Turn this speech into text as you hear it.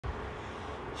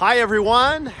Hi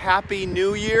everyone, Happy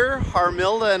New Year.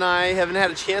 Harmilda and I haven't had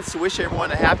a chance to wish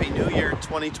everyone a Happy New Year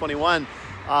 2021.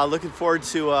 Looking forward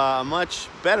to a much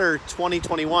better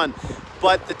 2021.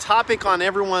 But the topic on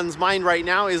everyone's mind right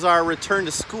now is our return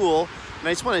to school. And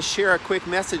I just want to share a quick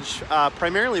message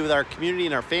primarily with our community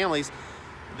and our families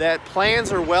that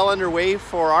plans are well underway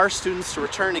for our students to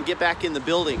return and get back in the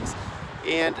buildings.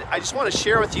 And I just want to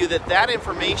share with you that that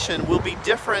information will be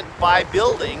different by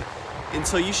building. And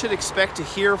so you should expect to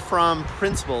hear from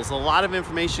principals, a lot of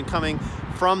information coming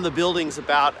from the buildings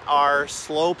about our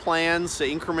slow plans to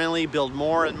incrementally build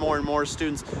more and more and more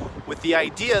students, with the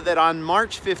idea that on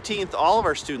March 15th, all of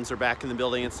our students are back in the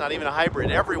building. It's not even a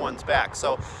hybrid, everyone's back.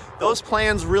 So those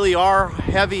plans really are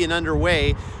heavy and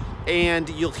underway, and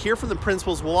you'll hear from the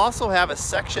principals. We'll also have a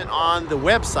section on the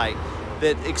website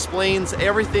that explains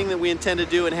everything that we intend to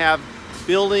do and have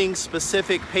building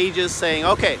specific pages saying,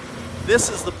 okay,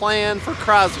 this is the plan for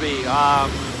Crosby.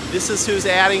 This is who's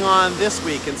adding on this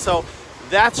week. And so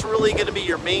that's really going to be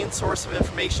your main source of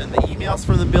information, the emails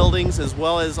from the buildings, as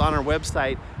well as on our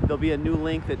website. There'll be a new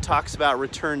link that talks about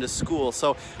return to school.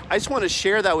 So I just want to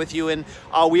share that with you. And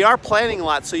we are planning a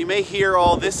lot. So you may hear,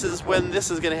 oh, this is when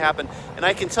this is going to happen. And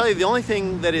I can tell you the only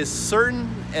thing that is certain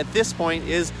at this point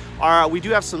is we do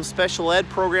have some special ed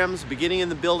programs beginning in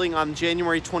the building on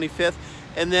January 25th.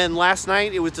 And then last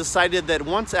night it was decided that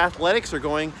once athletics are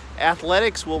going,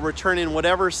 athletics will return in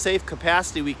whatever safe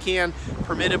capacity we can,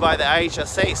 permitted by the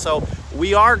IHSA. So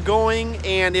we are going,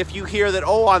 and if you hear that,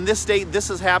 oh, on this date this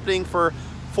is happening for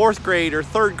 4th grade or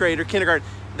 3rd grade or kindergarten,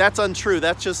 that's untrue.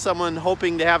 That's just someone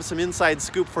hoping to have some inside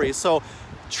scoop for you. So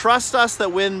trust us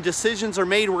that when decisions are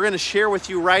made, we're going to share with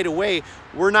you right away.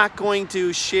 We're not going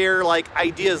to share like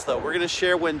ideas though. We're going to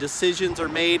share when decisions are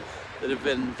made that have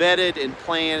been vetted and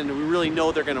planned, and we really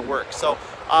know they're going to work. So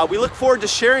we look forward to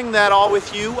sharing that all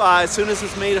with you as soon as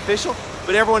it's made official.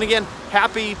 But everyone, again,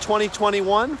 happy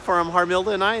 2021 from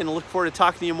Harmilda and I, and look forward to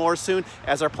talking to you more soon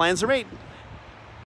as our plans are made.